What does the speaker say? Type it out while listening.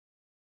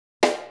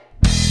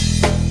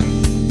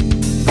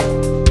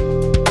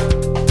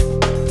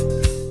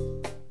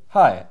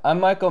Hi,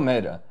 I'm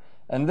Maidaa,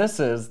 and this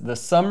is the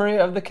summary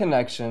of the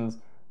connections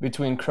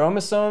between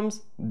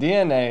chromosomes,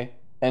 DNA,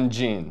 and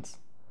genes.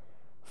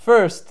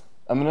 First,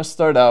 I'm going to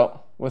start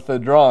out with a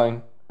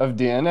drawing of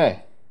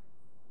DNA.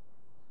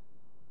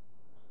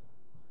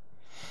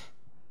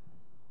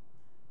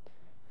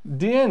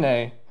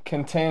 DNA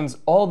contains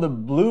all the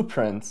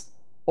blueprints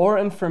or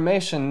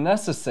information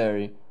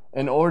necessary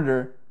in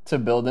order to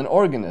build an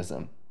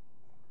organism.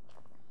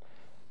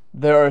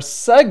 There are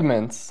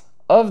segments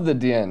of the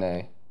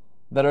DNA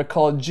that are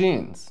called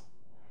genes.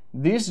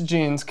 These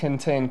genes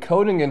contain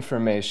coding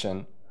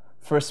information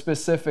for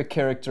specific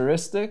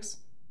characteristics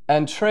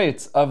and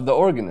traits of the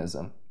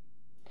organism.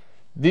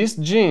 These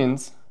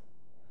genes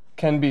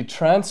can be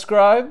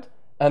transcribed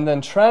and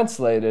then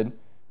translated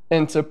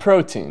into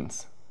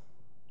proteins.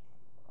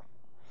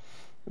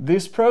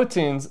 These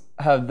proteins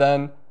have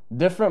then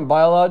different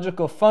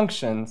biological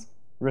functions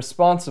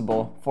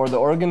responsible for the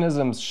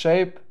organism's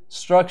shape,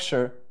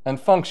 structure, and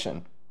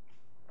function.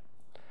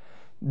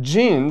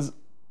 Genes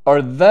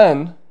are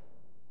then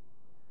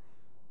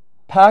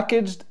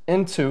packaged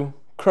into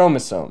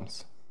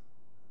chromosomes.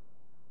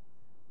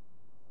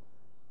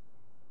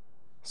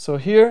 So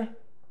here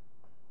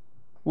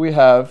we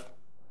have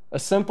a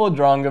simple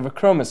drawing of a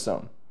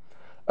chromosome.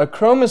 A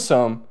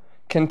chromosome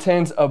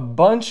contains a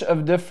bunch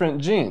of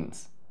different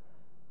genes.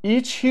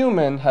 Each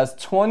human has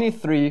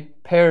 23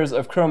 pairs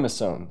of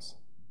chromosomes.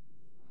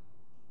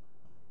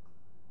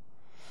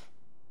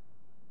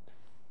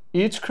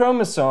 Each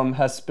chromosome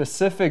has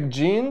specific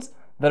genes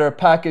that are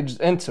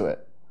packaged into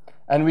it,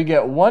 and we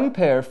get one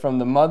pair from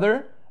the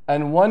mother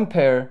and one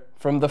pair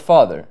from the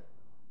father.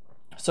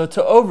 So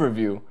to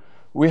overview,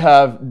 we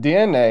have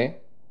DNA,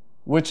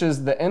 which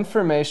is the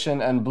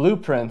information and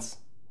blueprints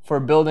for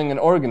building an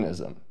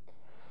organism.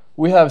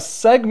 We have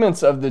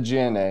segments of the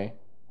DNA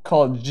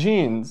called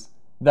genes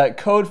that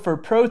code for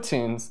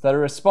proteins that are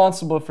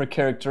responsible for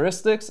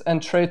characteristics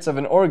and traits of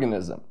an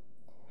organism.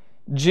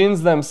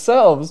 Genes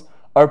themselves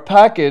are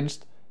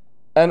packaged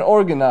and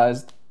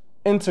organized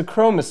into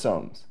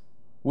chromosomes.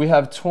 We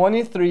have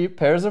 23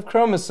 pairs of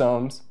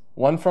chromosomes,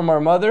 one from our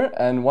mother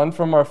and one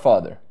from our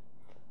father.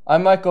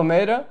 I'm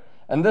Maidaa,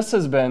 and this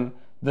has been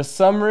the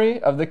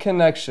summary of the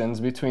connections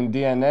between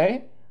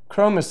DNA,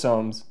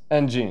 chromosomes,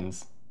 and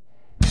genes.